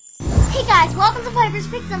Hey guys, welcome to Piper's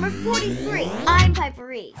Picks number 43. I'm Piper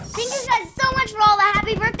Reed. Thank you guys so much for all the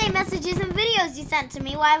happy birthday messages and videos you sent to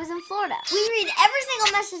me while I was in Florida. We read every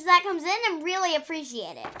single message that comes in and really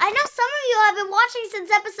appreciate it. I know some of you have been watching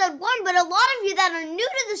since episode 1, but a lot of you that are new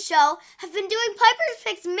to the show have been doing Piper's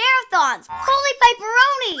Picks marathons. Holy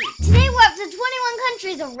Piperoni! Today we're up to 21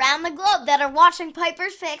 countries around the globe that are watching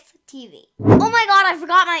Piper's Picks TV. Oh my god, I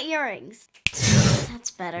forgot my earrings.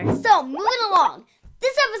 That's better. So, moving along.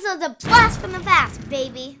 This episode's a blast from the past,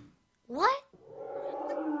 baby. What?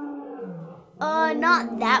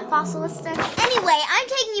 Not that fossilistic. Anyway, I'm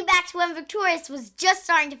taking you back to when Victorious was just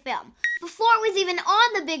starting to film, before it was even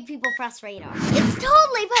on the big people press radar. It's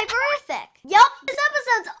totally Piperific. Yup, this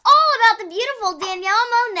episode's all about the beautiful Danielle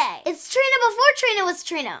Monet. It's Trina before Trina was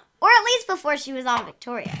Trina, or at least before she was on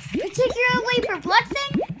Victorious. Particularly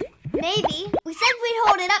perplexing? Maybe. We said we'd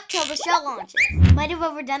hold it up till the show launches. Might have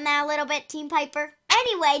overdone that a little bit, Team Piper.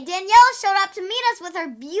 Anyway, Danielle showed up to meet us with her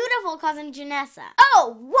beautiful cousin Janessa.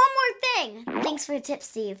 Oh, one more thing. Thanks for the tip,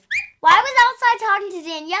 Steve. While I was outside talking to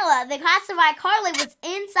Daniela, the cast of iCarly was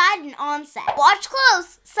inside and on set. Watch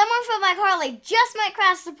close. Someone from iCarly just might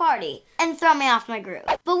crash the party and throw me off my groove.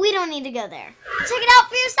 But we don't need to go there. Check it out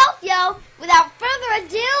for yourself, yo. Without further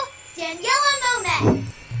ado, Daniela Monet.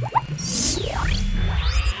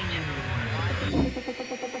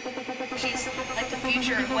 She's like the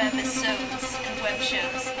future of web episodes and web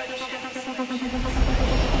shows.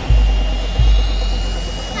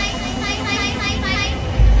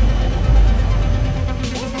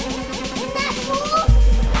 Isn't that cool?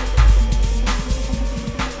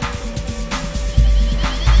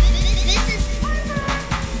 This is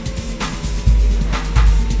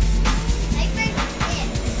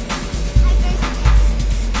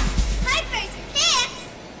Piper's Picks.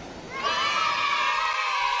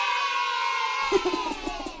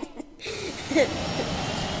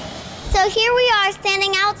 So here we are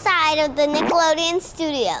standing outside of the Nickelodeon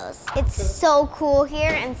studios. It's so cool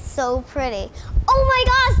here and so pretty. Oh my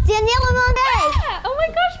gosh, Daniela Monet! Yeah. Oh my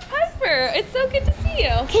gosh, Piper, it's so good to see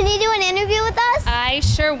you. Can you do an interview with us? I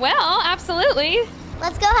sure will, absolutely.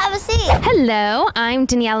 Let's go have a seat. Hello, I'm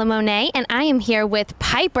Daniela Monet, and I am here with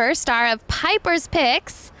Piper, star of Piper's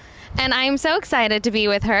Picks. And I am so excited to be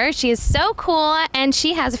with her. She is so cool, and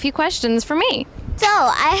she has a few questions for me. So,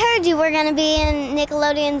 I heard you were going to be in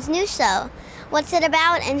Nickelodeon's new show. What's it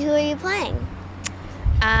about and who are you playing?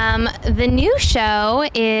 The new show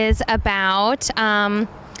is about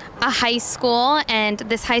a high school, and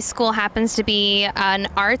this high school happens to be an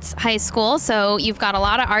arts high school, so you've got a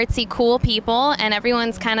lot of artsy, cool people, and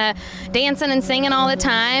everyone's kind of dancing and singing all the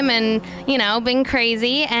time and, you know, being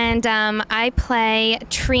crazy. And I play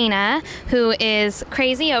Trina, who is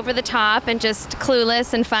crazy, over the top, and just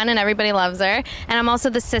clueless and fun, and everybody loves her. And I'm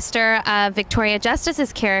also the sister of Victoria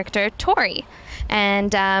Justice's character, Tori.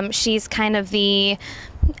 And she's kind of the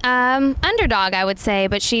underdog, I would say,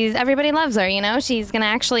 but everybody loves her, you know. She's gonna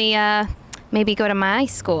actually maybe go to my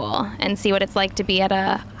school and see what it's like to be at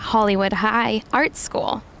a Hollywood High art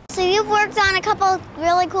school. So you've worked on a couple of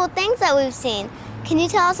really cool things that we've seen. Can you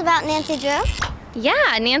tell us about Nancy Drew?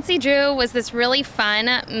 Yeah, Nancy Drew was this really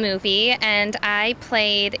fun movie, and I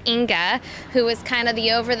played Inga, who was kind of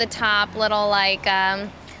the over-the-top little, like,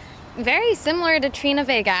 very similar to Trina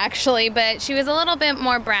Vega, actually, but she was a little bit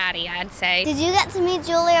more bratty, I'd say. Did you get to meet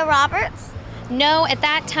Julia Roberts? No, at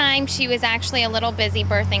that time, she was actually a little busy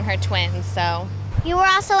birthing her twins, so. You were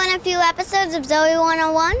also in a few episodes of Zoe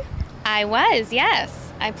 101? I was,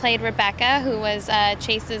 yes. I played Rebecca, who was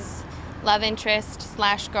Chase's love interest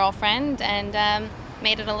 / girlfriend, and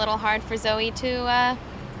made it a little hard for Zoe to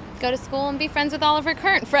go to school and be friends with all of her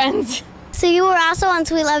current friends. So you were also on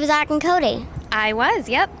Sweet Love, Zach and Cody? I was,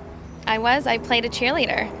 yep. I played a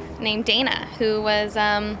cheerleader named Dana, who was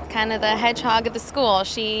kind of the hedgehog of the school.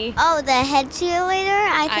 Oh, the head cheerleader?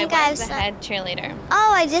 I was the head cheerleader.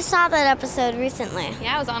 Oh, I just saw that episode recently.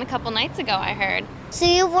 Yeah, it was on a couple nights ago, I heard. So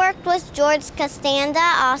you've worked with George Costanza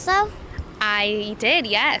also? I did,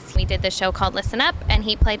 yes. We did this show called Listen Up, and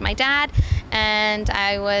he played my dad, and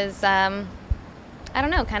I was, I don't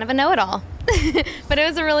know, kind of a know-it-all. But it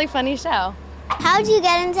was a really funny show. How'd you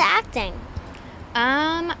get into acting?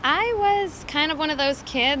 I was kind of one of those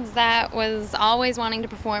kids that was always wanting to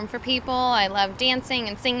perform for people. I loved dancing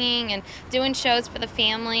and singing and doing shows for the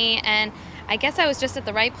family, and I guess I was just at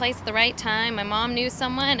the right place at the right time. My mom knew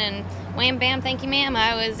someone, and wham, bam, thank you, ma'am,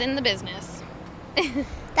 I was in the business.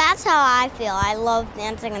 That's how I feel. I love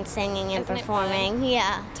dancing and singing and performing.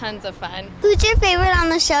 Yeah. Tons of fun. Who's your favorite on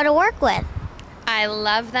the show to work with? I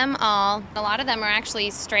love them all. A lot of them are actually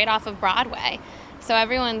straight off of Broadway. So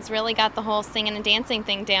everyone's really got the whole singing and dancing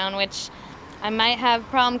thing down, which I might have a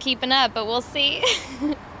problem keeping up, but we'll see.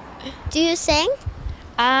 Do you sing?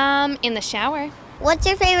 In the shower. What's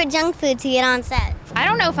your favorite junk food to get on set? I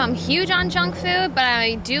don't know if I'm huge on junk food, but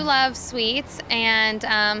I do love sweets, and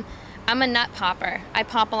I'm a nut popper. I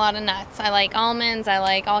pop a lot of nuts. I like almonds, I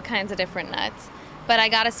like all kinds of different nuts. But I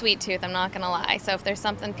got a sweet tooth, I'm not gonna lie. So if there's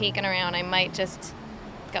something peeking around, I might just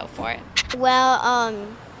go for it. Well,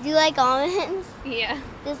 do you like almonds? Yeah.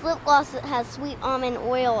 This lip gloss has sweet almond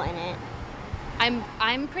oil in it.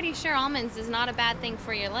 I'm pretty sure almonds is not a bad thing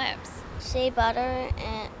for your lips. Shea butter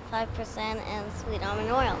and 5% and sweet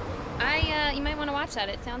almond oil. You might want to watch that.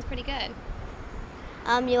 It sounds pretty good.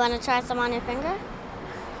 You want to try some on your finger?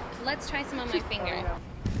 Let's try some on my finger.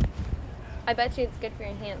 I bet you it's good for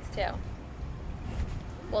your hands too.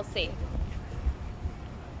 We'll see.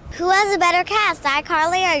 Who has a better cast,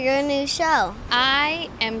 iCarly or your new show? I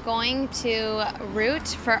am going to root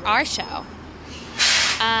for our show.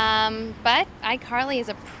 But iCarly is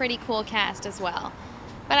a pretty cool cast as well.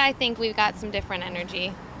 But I think we've got some different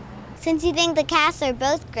energy. Since you think the casts are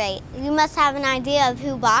both great, you must have an idea of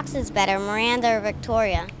who boxes better, Miranda or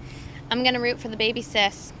Victoria. I'm gonna root for the baby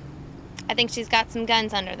sis. I think she's got some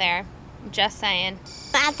guns under there. Just saying.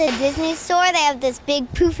 At the Disney store, they have this big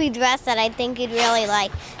poofy dress that I think you'd really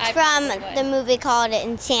like. I From probably would. the movie called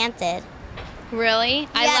Enchanted. Really?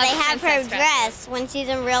 I Yeah, love they have her princess dresses. dress when she's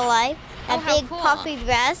in real life. Oh, That how big cool. puffy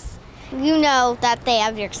dress. You know that they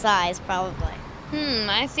have your size, probably.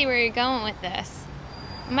 I see where you're going with this.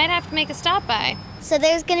 I might have to make a stop by. So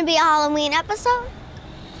there's going to be a Halloween episode?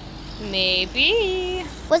 Maybe.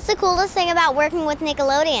 What's the coolest thing about working with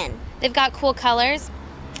Nickelodeon? They've got cool colors,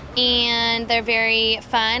 and they're very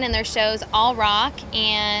fun, and their shows all rock,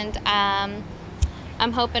 and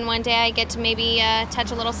I'm hoping one day I get to maybe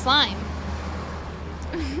touch a little slime.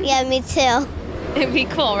 Yeah, me too. It'd be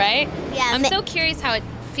cool, right? Yeah. I'm so curious how it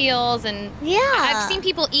feels, and Yeah. I've seen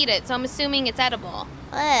people eat it, so I'm assuming it's edible.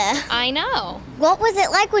 Ugh. I know. What was it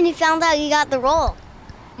like when you found out you got the role?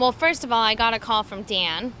 Well, first of all, I got a call from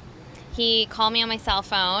Dan. He called me on my cell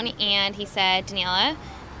phone, and he said, Daniela,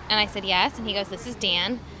 and I said, yes, and he goes, this is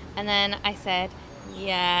Dan. And then I said,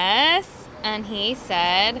 yes, and he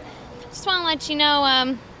said, just want to let you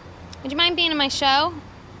know, would you mind being in my show?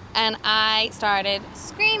 And I started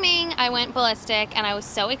screaming. I went ballistic, and I was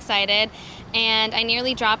so excited, and I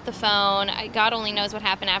nearly dropped the phone. God only knows what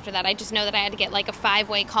happened after that. I just know that I had to get like a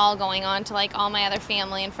 5-way call going on to like all my other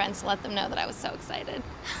family and friends to let them know that I was so excited.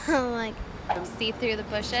 I'm like, See through the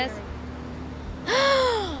bushes.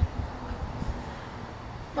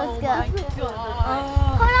 let's go. Hold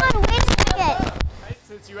on, wait a second.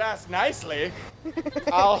 Since you asked nicely,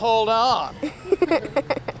 I'll hold on.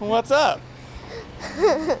 What's up?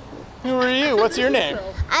 Who are you? What's your name?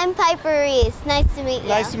 I'm Piper Reese. Nice to meet you.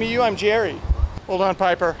 Nice to meet you. I'm Jerry. Hold on,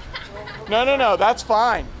 Piper. No. That's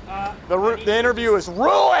fine. The interview is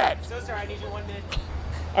ruined. So sorry, I need you 1 minute.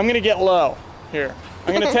 I'm gonna get low here.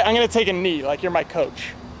 I'm gonna take a knee like you're my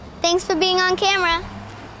coach. Thanks for being on camera.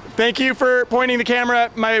 Thank you for pointing the camera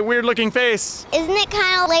at my weird-looking face. Isn't it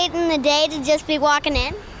kind of late in the day to just be walking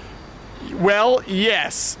in? Well,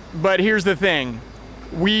 yes, but here's the thing.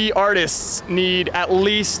 We artists need at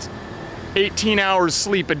least 18 hours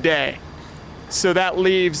sleep a day. So that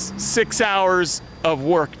leaves 6 hours of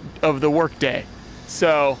work of the workday.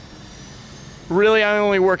 So really I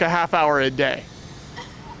only work a half hour a day.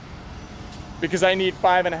 Because I need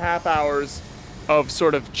 5.5 hours of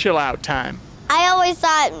sort of chill out time. I always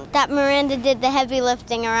thought that Miranda did the heavy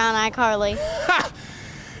lifting around iCarly.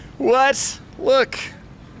 What? Look,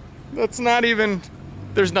 that's not even,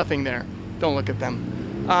 there's nothing there. Don't look at them.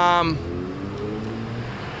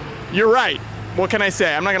 You're right. What can I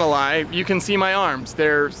say? I'm not gonna lie. You can see my arms.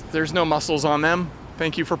 There's no muscles on them.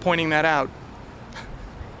 Thank you for pointing that out.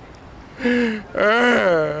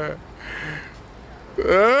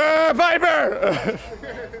 Piper!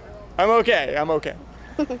 I'm okay.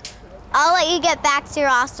 I'll let you get back to your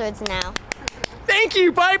Oxfords now. Thank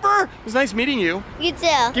you, Piper! It was nice meeting you. You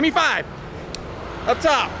too. Give me 5. Up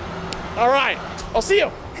top. All right. I'll see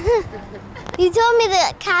you. You told me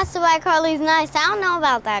that cast of iCarly's nice. I don't know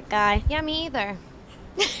about that guy. Yeah, me either.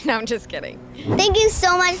 No, I'm just kidding. Thank you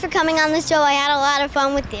so much for coming on the show. I had a lot of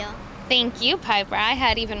fun with you. Thank you, Piper. I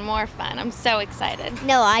had even more fun. I'm so excited.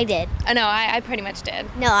 No, I did. No, I pretty much did.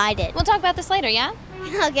 No, I did. We'll talk about this later, yeah?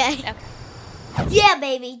 Okay. Yeah,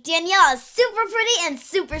 baby, Danielle is super pretty and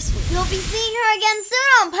super sweet. You'll be seeing her again soon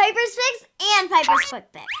on Piper's Fix and Piper's Quick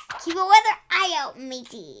Fix. Keep a weather eye out,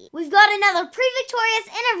 matey. We've got another pre-Victorious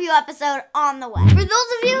interview episode on the way. For those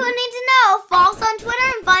of you who need to know, follow us on Twitter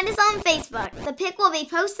and find us on Facebook. The pic will be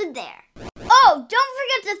posted there. Oh, don't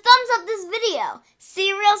forget to thumbs up this video. See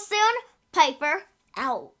you real soon. Piper,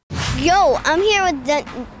 out. Yo, I'm here with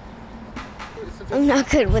I'm not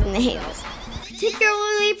good with names.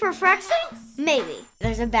 Particularly perplexing? Maybe.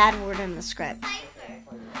 There's a bad word in the script.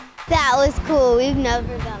 That was cool. We've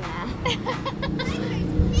never done that.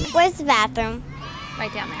 Where's the bathroom?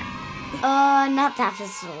 Right down there. Not that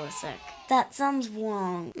facilitic. That sounds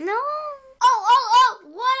wrong. No. Oh,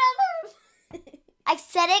 what other? I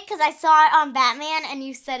said it because I saw it on Batman and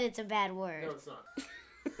you said it's a bad word. No, it's not.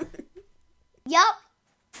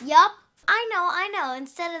 Yup. I know.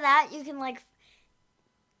 Instead of that, you can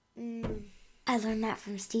I learned that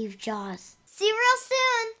from Steve Jobs. See you real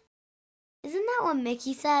soon. Isn't that what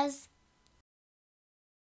Mickey says?